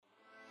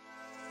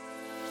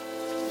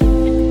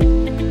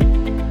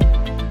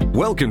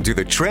Welcome to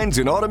the Trends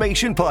in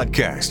Automation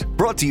podcast,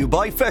 brought to you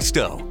by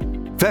Festo.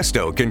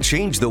 Festo can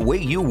change the way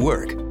you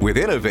work with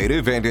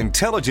innovative and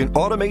intelligent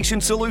automation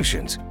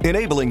solutions,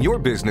 enabling your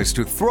business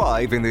to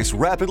thrive in this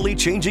rapidly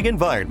changing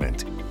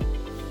environment.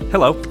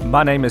 Hello,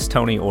 my name is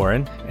Tony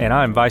Oren, and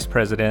I'm Vice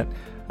President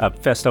of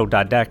Festo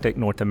Didactic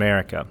North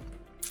America.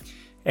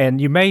 And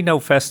you may know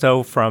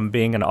Festo from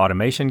being an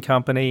automation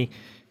company,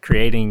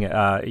 creating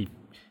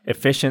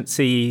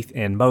efficiency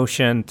and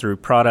motion through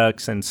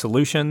products and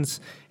solutions,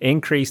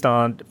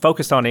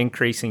 focused on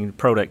increasing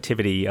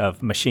productivity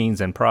of machines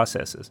and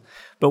processes.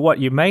 But what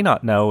you may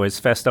not know is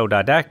Festo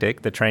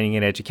Didactic, the training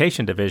and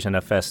education division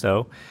of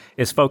Festo,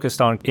 is focused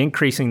on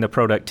increasing the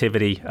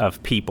productivity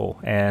of people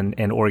and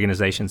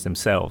organizations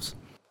themselves.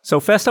 So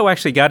Festo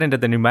actually got into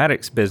the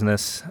pneumatics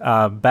business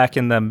back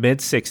in the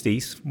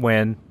mid-'60s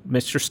when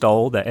Mr.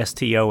 Stoll, the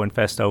STO in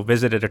Festo,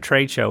 visited a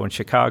trade show in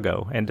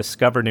Chicago and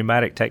discovered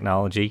pneumatic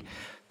technology,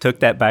 took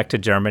that back to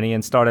Germany,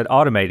 and started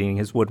automating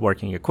his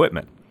woodworking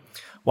equipment.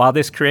 While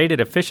this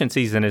created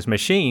efficiencies in his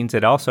machines,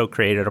 it also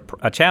created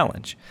a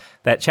challenge.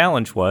 That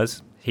challenge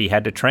was he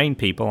had to train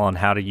people on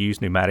how to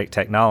use pneumatic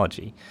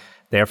technology.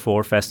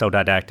 Therefore, Festo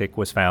Didactic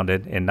was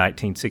founded in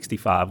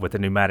 1965 with a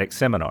pneumatic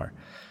seminar.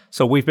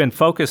 So we've been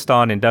focused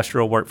on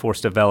industrial workforce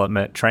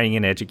development, training,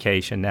 and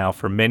education now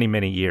for many,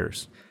 many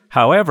years.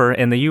 However,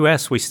 in the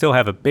U.S., we still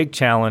have a big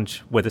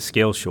challenge with a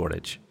skills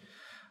shortage.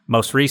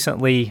 Most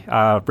recently,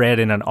 read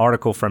in an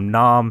article from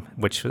NAM,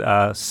 which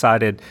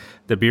cited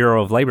the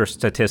Bureau of Labor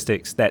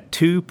Statistics, that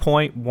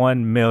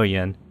 2.1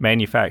 million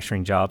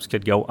manufacturing jobs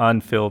could go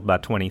unfilled by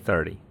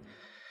 2030.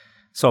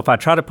 So if I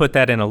try to put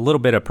that in a little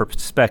bit of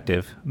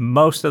perspective,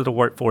 most of the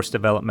workforce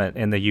development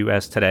in the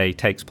U.S. today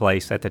takes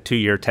place at the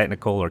two-year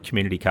technical or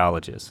community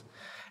colleges.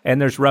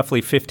 And there's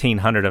roughly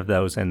 1,500 of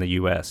those in the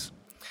U.S.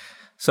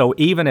 So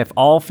even if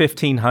all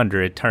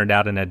 1,500 turned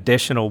out an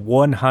additional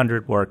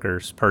 100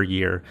 workers per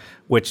year,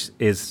 which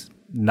is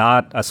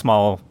not a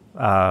small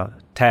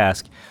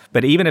task,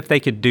 but even if they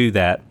could do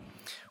that,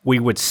 we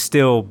would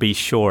still be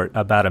short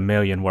about 1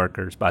 million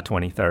workers by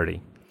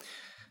 2030.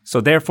 So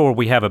therefore,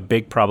 we have a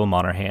big problem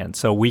on our hands.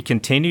 So we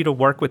continue to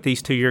work with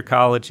these two-year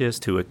colleges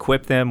to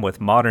equip them with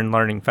modern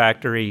learning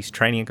factories,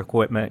 training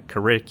equipment,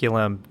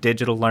 curriculum,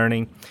 digital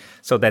learning,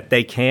 so that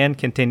they can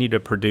continue to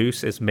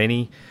produce as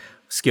many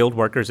skilled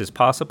workers as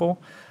possible.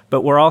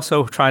 But we're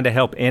also trying to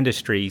help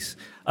industries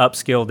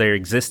upskill their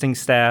existing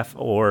staff,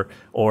 or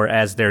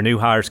as their new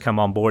hires come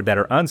on board that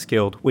are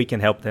unskilled, we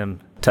can help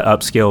them to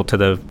upskill to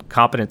the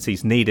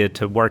competencies needed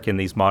to work in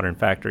these modern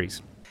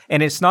factories.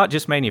 And it's not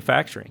just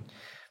manufacturing.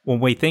 When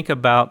we think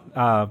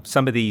about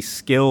some of these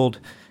skilled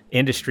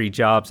industry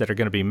jobs that are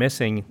going to be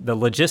missing, the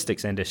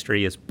logistics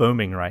industry is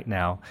booming right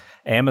now.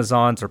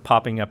 Amazons are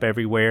popping up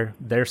everywhere.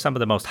 They're some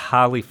of the most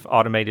highly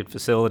automated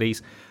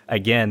facilities,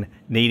 again,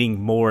 needing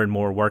more and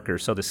more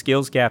workers. So the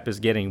skills gap is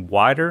getting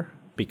wider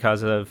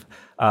because of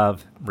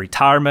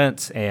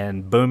retirements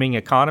and booming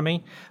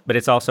economy, but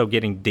it's also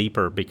getting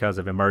deeper because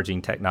of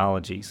emerging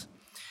technologies.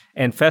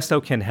 And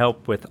Festo can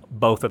help with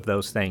both of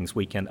those things.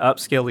 We can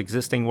upskill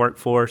existing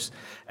workforce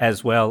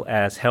as well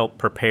as help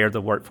prepare the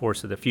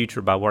workforce of the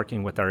future by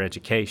working with our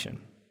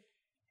education.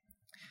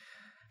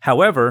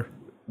 However,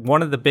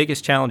 one of the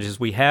biggest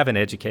challenges we have in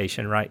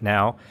education right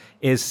now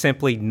is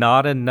simply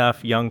not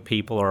enough young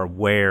people are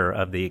aware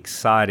of the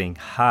exciting,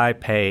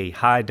 high-pay,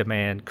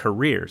 high-demand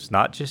careers,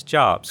 not just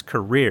jobs,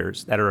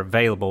 careers that are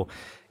available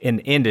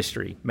in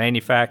industry,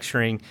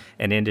 manufacturing,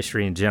 and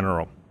industry in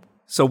general.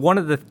 So one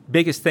of the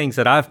biggest things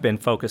that I've been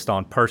focused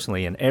on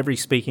personally in every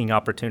speaking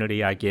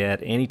opportunity I get,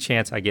 any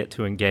chance I get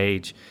to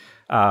engage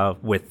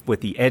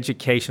with the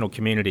educational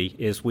community,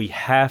 is we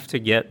have to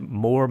get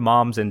more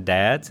moms and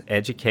dads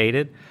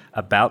educated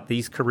about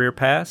these career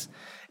paths.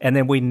 And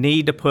then we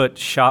need to put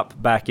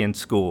shop back in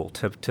school,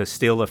 to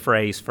steal a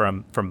phrase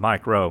from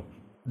Mike Rowe.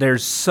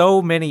 There's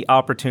so many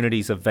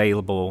opportunities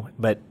available,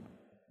 but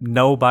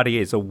nobody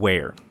is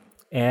aware.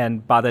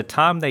 And by the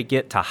time they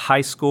get to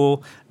high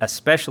school,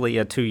 especially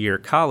a two-year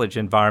college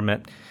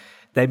environment,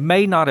 they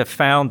may not have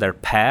found their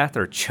path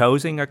or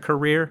chosen a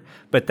career,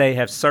 but they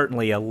have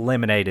certainly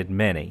eliminated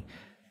many,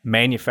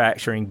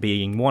 manufacturing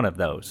being one of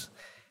those.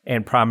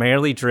 And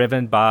primarily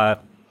driven by,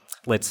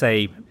 let's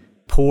say,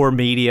 poor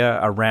media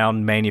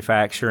around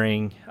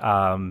manufacturing,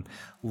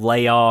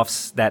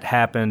 layoffs that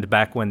happened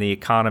back when the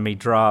economy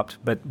dropped.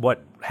 But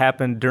what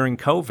happened during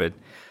COVID?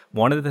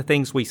 One of the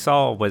things we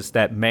saw was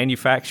that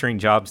manufacturing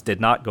jobs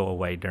did not go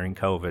away during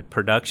COVID.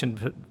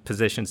 Production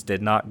positions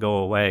did not go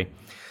away.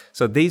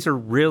 So these are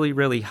really,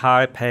 really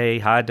high pay,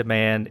 high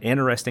demand,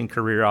 interesting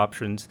career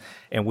options,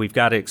 and we've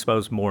got to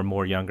expose more and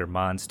more younger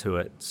minds to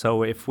it.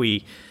 So if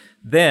we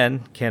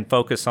then can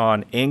focus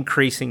on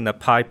increasing the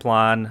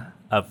pipeline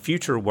of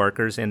future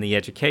workers in the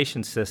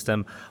education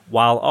system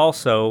while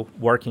also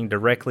working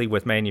directly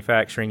with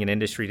manufacturing and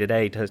industry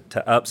today to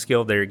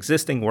upskill their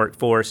existing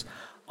workforce,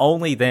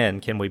 only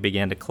then can we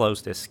begin to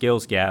close this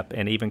skills gap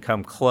and even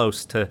come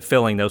close to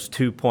filling those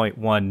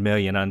 2.1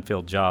 million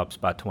unfilled jobs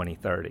by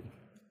 2030.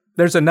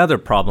 There's another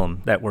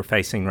problem that we're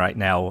facing right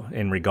now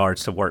in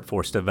regards to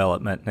workforce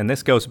development, and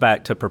this goes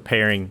back to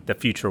preparing the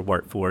future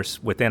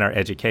workforce within our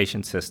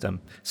education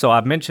system. So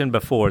I've mentioned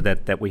before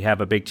that we have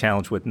a big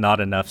challenge with not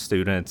enough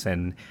students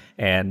and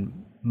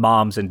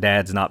moms and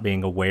dads not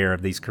being aware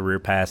of these career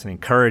paths and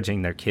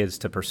encouraging their kids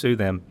to pursue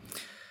them.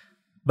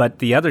 But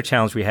the other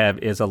challenge we have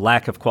is a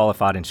lack of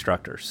qualified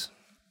instructors.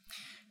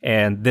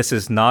 And this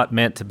is not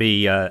meant to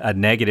be a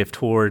negative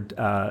toward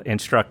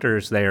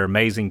instructors. They are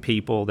amazing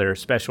people. They're a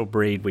special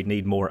breed. We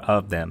need more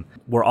of them.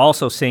 We're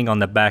also seeing on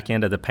the back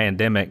end of the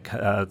pandemic,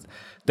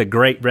 the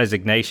great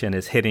resignation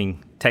is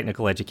hitting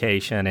technical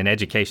education and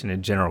education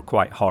in general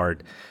quite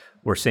hard.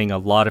 We're seeing a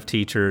lot of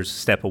teachers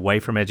step away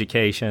from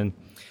education,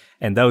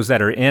 and those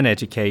that are in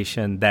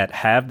education that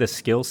have the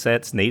skill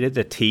sets needed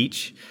to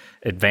teach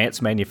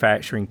advanced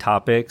manufacturing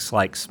topics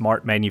like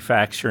smart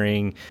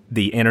manufacturing,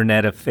 the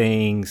Internet of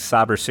Things,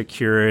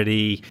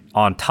 cybersecurity,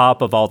 on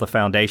top of all the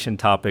foundation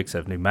topics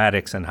of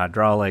pneumatics and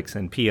hydraulics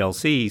and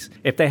PLCs.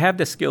 If they have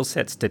the skill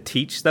sets to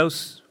teach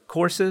those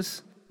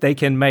courses, they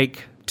can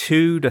make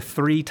 2 to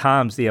 3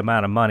 times the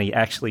amount of money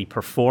actually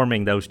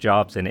performing those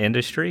jobs in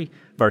industry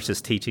versus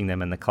teaching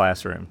them in the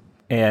classroom.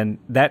 And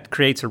that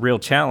creates a real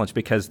challenge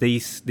because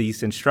these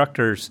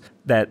instructors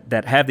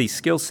that have these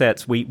skill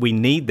sets, we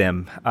need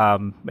them.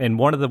 And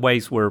one of the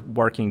ways we're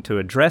working to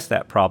address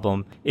that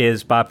problem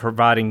is by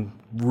providing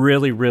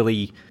really,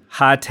 really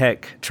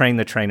high-tech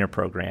train-the-trainer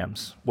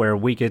programs where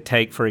we could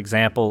take, for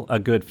example, a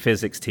good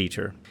physics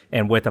teacher.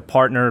 And with a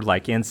partner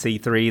like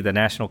NC3, the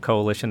National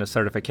Coalition of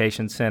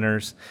Certification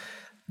Centers,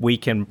 we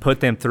can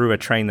put them through a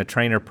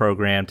train-the-trainer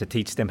program to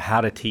teach them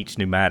how to teach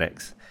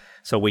pneumatics.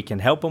 So we can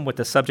help them with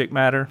the subject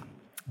matter,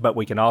 but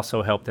we can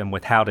also help them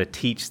with how to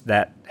teach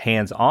that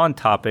hands-on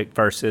topic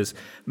versus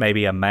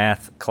maybe a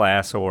math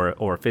class or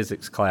a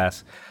physics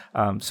class.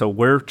 So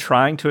we're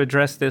trying to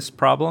address this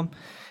problem,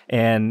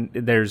 and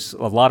there's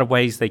a lot of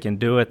ways they can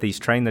do it. These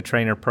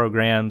train-the-trainer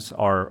programs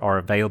are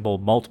available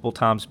multiple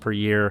times per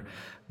year.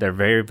 They're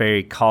very,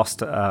 very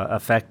cost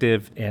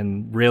effective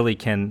and really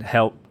can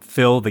help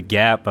fill the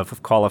gap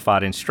of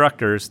qualified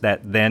instructors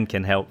that then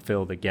can help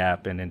fill the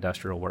gap in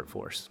industrial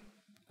workforce.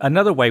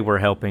 Another way we're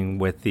helping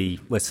with the,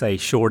 let's say,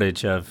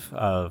 shortage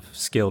of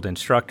skilled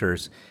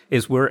instructors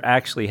is we're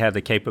actually have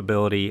the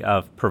capability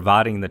of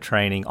providing the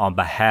training on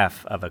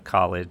behalf of a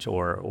college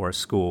or a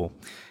school.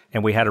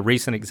 And we had a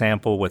recent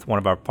example with one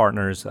of our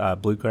partners,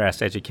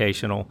 Bluegrass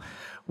Educational,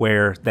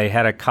 where they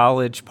had a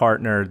college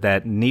partner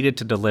that needed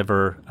to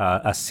deliver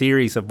a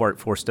series of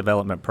workforce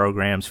development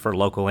programs for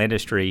local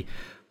industry,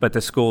 but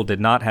the school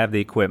did not have the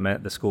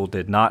equipment. The school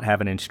did not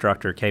have an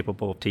instructor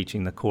capable of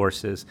teaching the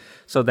courses.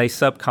 So they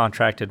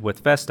subcontracted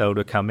with Festo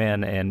to come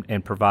in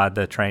and provide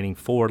the training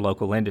for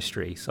local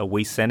industry. So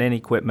we sent in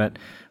equipment,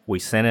 we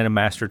sent in a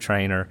master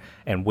trainer,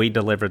 and we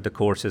delivered the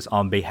courses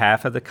on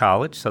behalf of the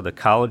college. So the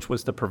college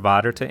was the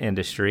provider to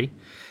industry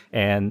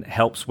and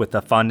helps with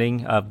the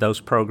funding of those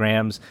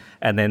programs.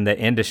 And then the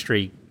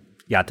industry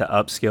got to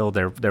upskill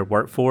their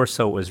workforce.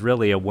 So it was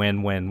really a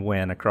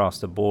win-win-win across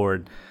the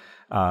board.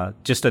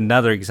 Just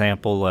another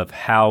example of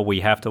how we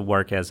have to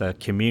work as a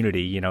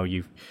community. You know,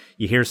 you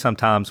hear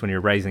sometimes when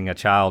you're raising a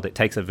child, it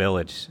takes a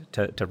village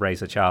to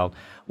raise a child.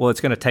 Well,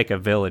 it's going to take a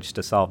village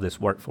to solve this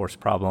workforce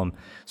problem.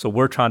 So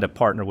we're trying to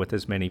partner with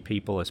as many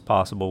people as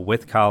possible,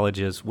 with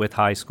colleges, with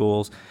high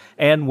schools,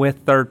 and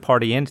with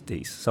third-party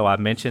entities. So I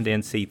mentioned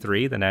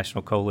NC3, the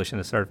National Coalition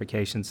of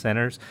Certification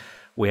Centers.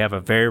 We have a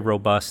very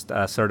robust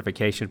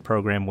certification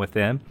program with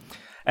them,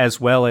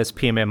 as well as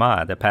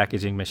PMMI, the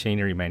Packaging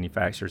Machinery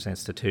Manufacturers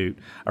Institute,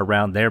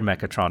 around their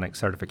mechatronics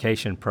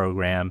certification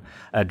program,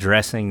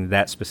 addressing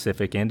that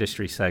specific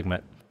industry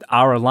segment.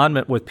 Our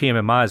alignment with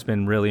PMMI has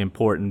been really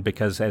important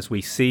because as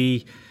we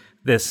see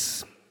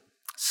this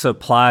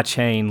supply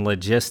chain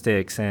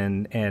logistics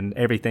and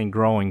everything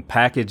growing,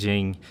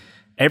 packaging,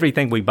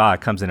 everything we buy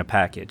comes in a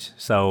package.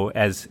 So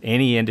as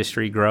any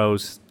industry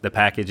grows, the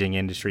packaging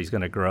industry is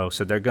going to grow.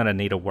 So they're going to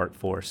need a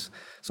workforce.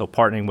 So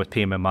partnering with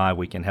PMMI,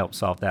 we can help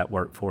solve that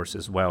workforce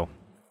as well.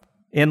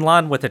 In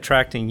line with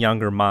attracting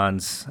younger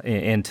minds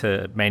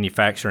into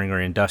manufacturing or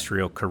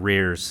industrial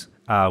careers,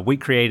 we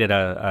created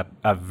a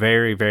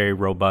very, very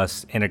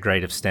robust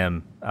integrative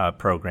STEM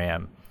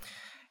program.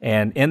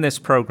 And in this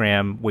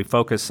program, we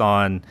focus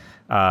on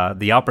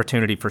the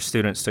opportunity for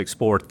students to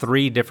explore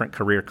 3 different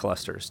career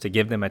clusters to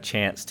give them a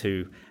chance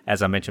to,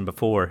 as I mentioned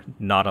before,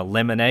 not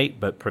eliminate,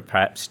 but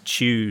perhaps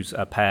choose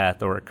a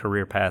path or a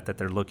career path that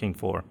they're looking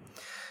for.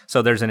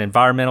 So there's an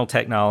environmental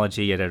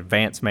technology, an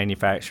advanced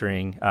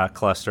manufacturing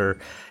cluster,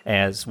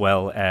 as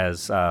well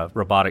as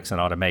robotics and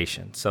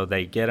automation. So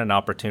they get an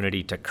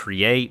opportunity to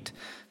create,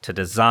 to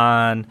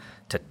design,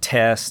 to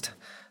test,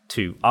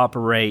 to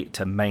operate,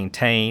 to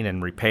maintain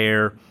and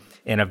repair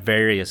in a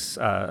various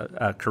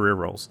career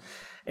roles.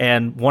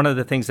 And one of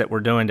the things that we're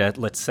doing to,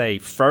 let's say,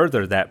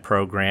 further that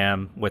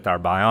program with our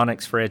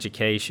Bionics for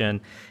Education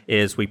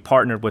is we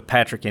partnered with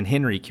Patrick and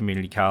Henry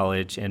Community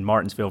College in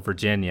Martinsville,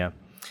 Virginia.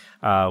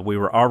 We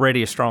were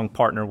already a strong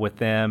partner with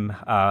them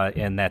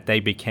in that they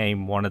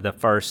became one of the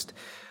first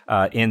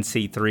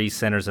NC3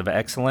 Centers of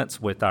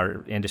Excellence with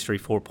our Industry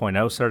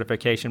 4.0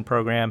 certification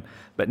program.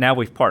 But now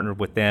we've partnered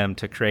with them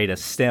to create a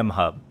STEM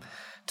hub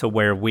to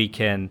where we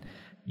can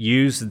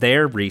use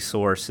their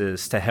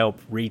resources to help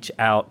reach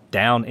out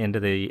down into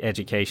the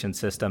education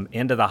system,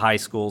 into the high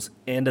schools,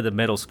 into the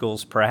middle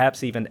schools,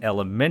 perhaps even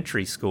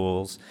elementary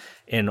schools,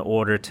 in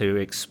order to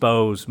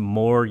expose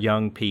more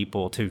young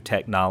people to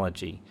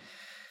technology.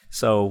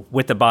 So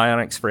with the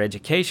Bionics for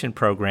Education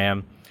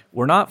program,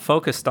 we're not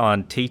focused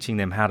on teaching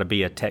them how to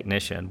be a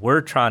technician.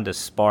 We're trying to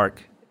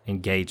spark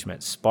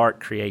engagement, spark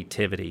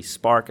creativity,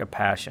 spark a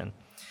passion.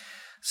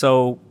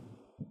 So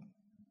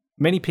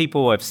many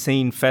people have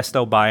seen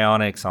Festo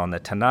Bionics on The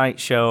Tonight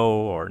Show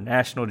or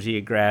National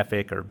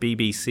Geographic or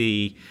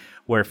BBC,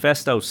 where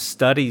Festo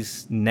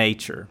studies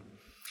nature.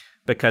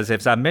 Because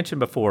as I mentioned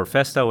before,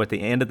 Festo, at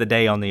the end of the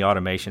day on the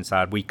automation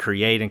side, we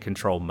create and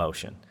control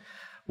motion.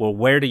 Well,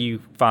 where do you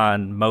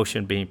find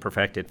motion being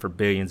perfected for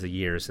billions of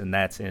years? And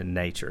that's in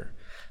nature.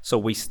 So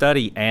we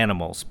study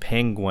animals,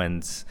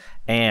 penguins,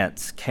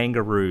 ants,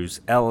 kangaroos,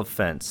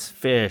 elephants,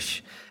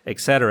 fish,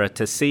 etc.,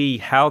 to see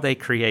how they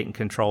create and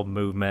control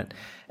movement.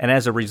 And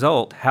as a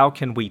result, how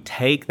can we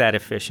take that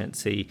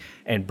efficiency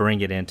and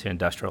bring it into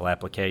industrial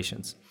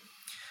applications?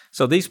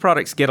 So these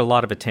products get a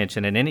lot of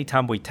attention, and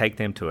anytime we take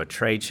them to a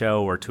trade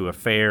show or to a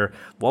fair,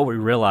 what we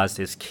realized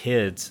is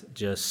kids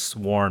just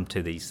swarm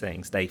to these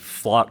things. They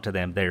flock to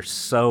them. They're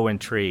so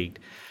intrigued.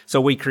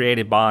 So we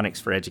created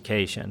Bionics for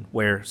Education,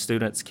 where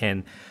students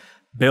can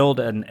build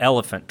an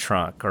elephant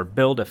trunk or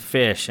build a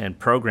fish and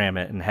program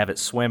it and have it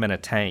swim in a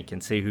tank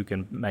and see who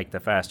can make the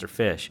faster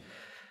fish.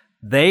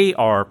 They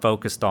are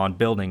focused on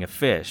building a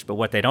fish, but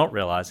what they don't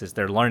realize is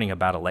they're learning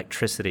about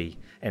electricity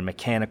and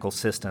mechanical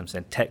systems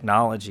and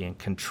technology and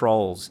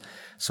controls.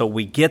 So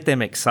we get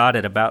them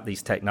excited about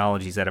these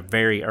technologies at a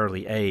very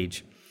early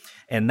age,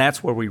 and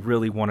that's where we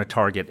really want to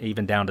target,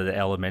 even down to the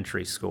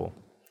elementary school.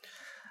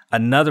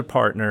 Another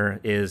partner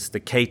is the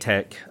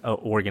K-Tech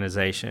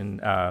organization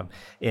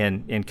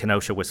in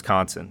Kenosha,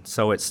 Wisconsin.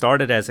 So it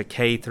started as a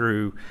K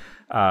through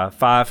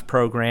 5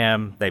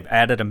 program. They've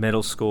added a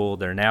middle school.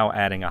 They're now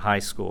adding a high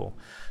school.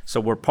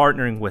 So we're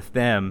partnering with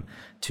them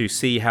to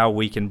see how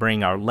we can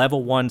bring our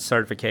level 1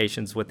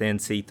 certifications with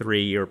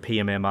NC3 or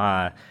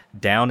PMMI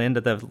down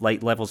into the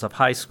late levels of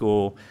high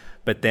school,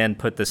 but then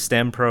put the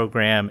STEM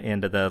program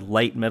into the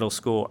late middle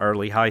school,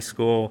 early high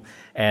school,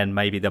 and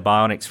maybe the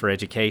Bionics for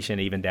Education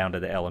even down to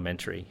the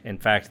elementary. In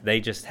fact, they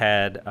just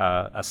had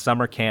a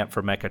summer camp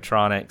for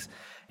mechatronics,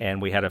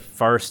 and we had a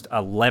first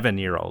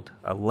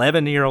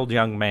 11-year-old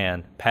young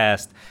man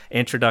passed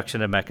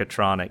Introduction to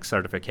Mechatronics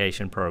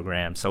certification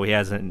program. So he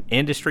has an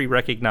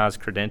industry-recognized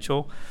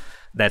credential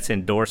that's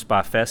endorsed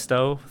by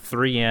Festo,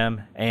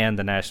 3M, and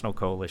the National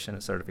Coalition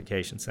of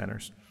Certification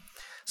Centers.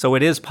 So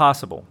it is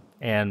possible.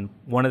 And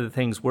one of the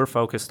things we're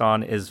focused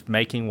on is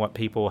making what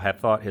people have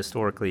thought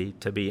historically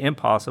to be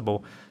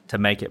impossible to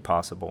make it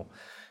possible,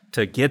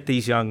 to get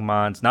these young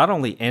minds not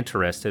only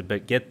interested,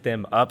 but get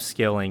them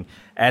upskilling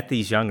at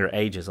these younger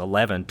ages,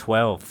 11,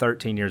 12,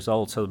 13 years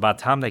old, so by the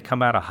time they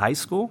come out of high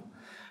school,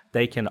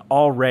 they can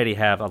already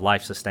have a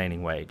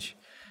life-sustaining wage.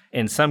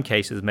 In some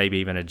cases, maybe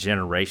even a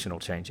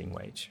generational changing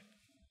wage.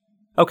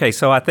 Okay,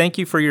 so I thank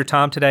you for your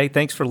time today.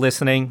 Thanks for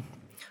listening.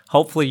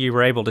 Hopefully you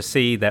were able to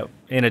see that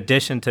in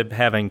addition to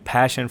having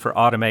passion for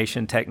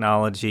automation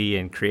technology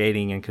and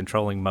creating and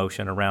controlling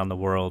motion around the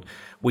world,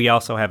 we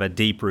also have a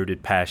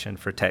deep-rooted passion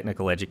for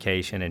technical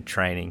education and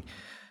training,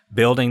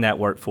 building that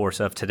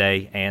workforce of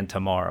today and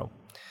tomorrow.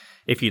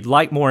 If you'd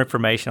like more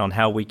information on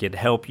how we could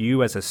help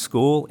you as a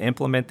school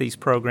implement these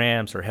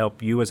programs or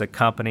help you as a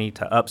company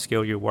to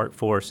upskill your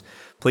workforce,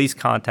 please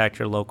contact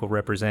your local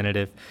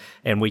representative.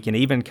 And we can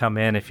even come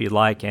in, if you'd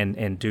like,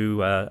 and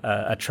do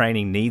a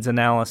training needs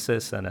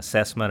analysis, an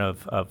assessment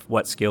of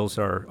what skills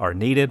are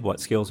needed,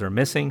 what skills are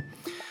missing,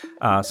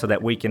 so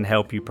that we can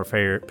help you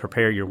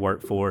prepare your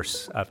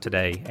workforce of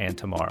today and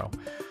tomorrow.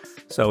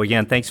 So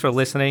again, thanks for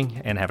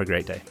listening and have a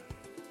great day.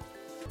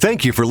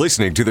 Thank you for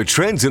listening to the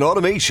Trends in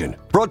Automation,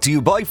 brought to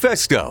you by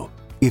Festo.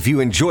 If you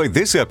enjoyed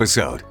this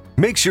episode,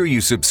 make sure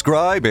you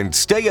subscribe and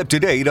stay up to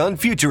date on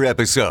future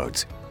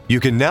episodes. You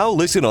can now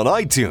listen on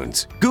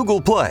iTunes, Google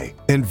Play,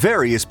 and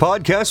various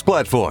podcast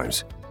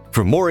platforms.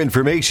 For more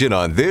information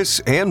on this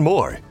and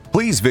more,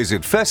 please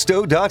visit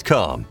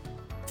festo.com.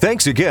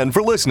 Thanks again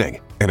for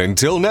listening, and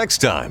until next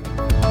time.